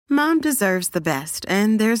Mom deserves the best,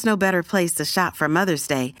 and there's no better place to shop for Mother's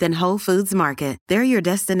Day than Whole Foods Market. They're your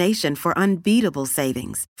destination for unbeatable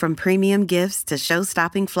savings, from premium gifts to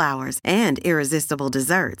show-stopping flowers and irresistible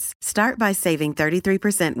desserts. Start by saving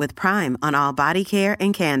 33% with Prime on all body care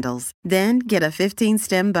and candles. Then get a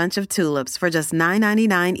 15-stem bunch of tulips for just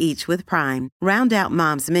 $9.99 each with Prime. Round out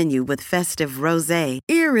Mom's menu with festive rosé,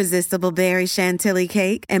 irresistible berry chantilly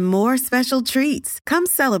cake, and more special treats. Come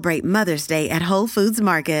celebrate Mother's Day at Whole Foods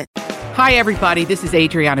Market. Hi, everybody. This is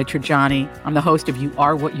Adriana Trajani. I'm the host of You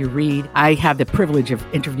Are What You Read. I have the privilege of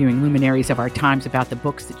interviewing luminaries of our times about the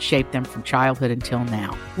books that shaped them from childhood until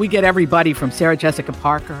now. We get everybody from Sarah Jessica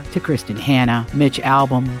Parker to Kristen Hanna, Mitch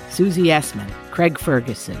Albom, Susie Essman, Craig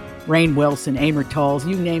Ferguson, Rainn Wilson, Amor Tolls,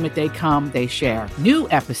 you name it, they come, they share. New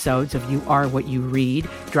episodes of You Are What You Read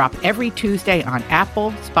drop every Tuesday on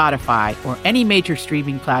Apple, Spotify, or any major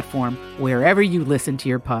streaming platform wherever you listen to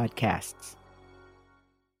your podcasts.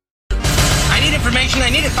 I need information. I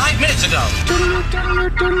need it 5 minutes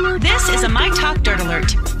ago. This is a My Talk Dirt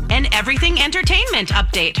Alert, an everything entertainment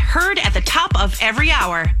update heard at the top of every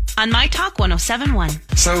hour on My Talk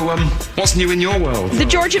 107.1. So, what's new in your world? The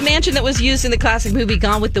Georgia mansion that was used in the classic movie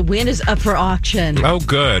Gone with the Wind is up for auction. Oh,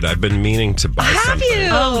 good. I've been meaning to buy something. Have you?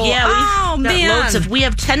 Oh, yeah. Oh, man. We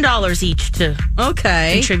have $10 each to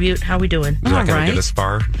contribute. How we doing? You're not going to get us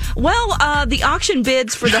far? Well, the auction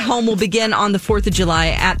bids for the home will begin on the 4th of July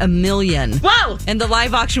at $1 million. Whoa! And the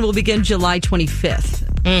live auction will begin July 25th.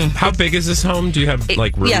 How big is this home? Do you have,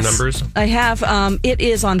 room numbers? I have. It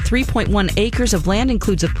is on 3.1 acres of land,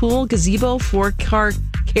 includes a pool, gazebo, 4-car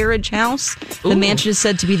carriage house. Ooh. The mansion is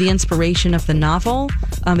said to be the inspiration of the novel.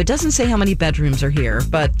 It doesn't say how many bedrooms are here,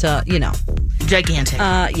 but, Gigantic.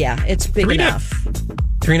 Yeah, it's big enough.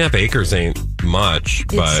 3.5 acres ain't much,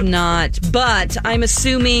 but... It's not, but I'm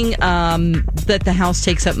assuming that the house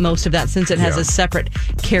takes up most of that since it has a separate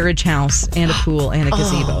carriage house and a pool and a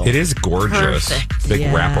gazebo. It is gorgeous. Perfect. Big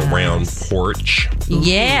wraparound porch.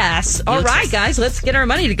 Yes. All right, guys, let's get our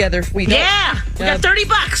money together if we go. Yeah, we got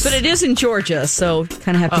 $30. But it is in Georgia, so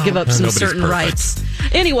kind of have to give up some certain rights.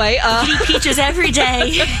 Anyway, eat peaches every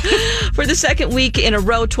day. For the second week in a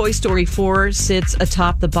row, Toy Story 4 sits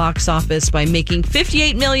atop the box office by making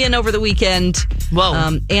 $58 million over the weekend.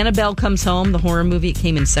 Whoa. Annabelle Comes Home, the horror movie,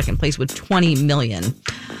 came in second place with $20 million.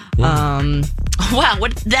 Wow,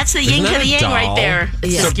 that's the yin to the yang right there.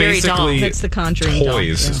 It's so a scary doll. That's the Conjuring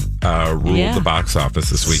toys ruled the box office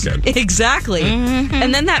this weekend. Exactly. Mm-hmm.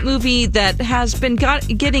 And then that movie that has been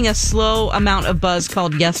getting a slow amount of buzz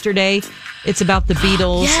called Yesterday. It's about the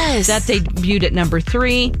Beatles. Yes. That debuted at number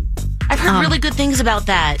 3. I've heard really good things about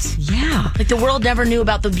that. Yeah. Like the world never knew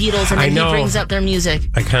about the Beatles, and then he brings up their music.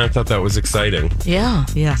 I kind of thought that was exciting. Yeah.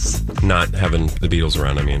 Yes. Not having the Beatles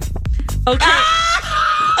around, I mean. Okay.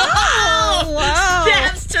 Oh, wow.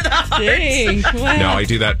 Stabs to the heart. Dang. Wow. No, I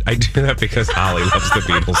do that because Holly loves the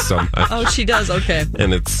Beatles so much. Oh, she does? Okay.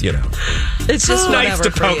 And it's, It's just nice to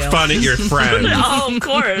poke fun at your friends. Oh, of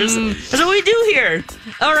course. That's what we do here.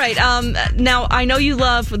 All right. Now, I know you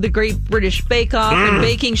love the Great British Bake Off and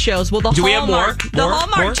baking shows. Well, Do we have more? The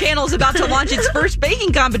Hallmark Channel is about to launch its first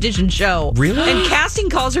baking competition show. Really? And casting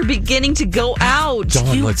calls are beginning to go out.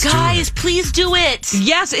 Dawn, You let's guys, do it. please do it.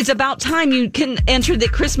 Yes, it's about time. You can enter the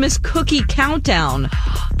Christmas cookie countdown.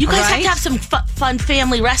 You guys have to have some fun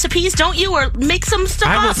family recipes, don't you? Or make some stuff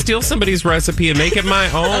I will up. steal somebody's recipe and make it my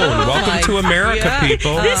own. Welcome to America,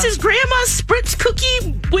 people. This is Grandma's Spritz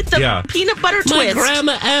cookie with the peanut butter twist.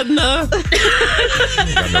 Grandma Edna.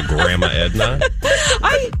 Grandma Edna.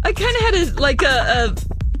 I kind of had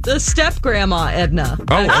a step grandma Edna.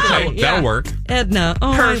 Oh, okay. That'll work. Edna.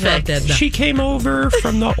 Oh, Perfect. I loved Edna. She came over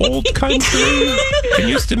from the old country and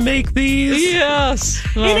used to make these. Yes.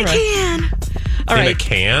 In a can. All right. In a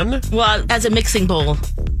can? Well, as a mixing bowl.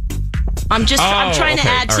 I'm trying to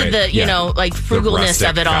add to the, frugalness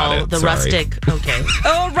of it all. The rustic. Okay.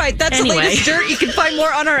 All right. That's the latest dirt. You can find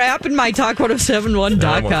more on our app and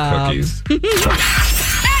mytalk1071.com. Cookies.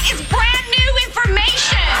 That is brand new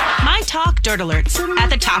information. My Talk Dirt Alerts at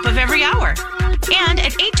the top of every hour. And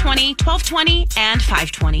at 8:20, 12:20, and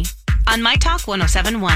 5:20 on My Talk 107.1.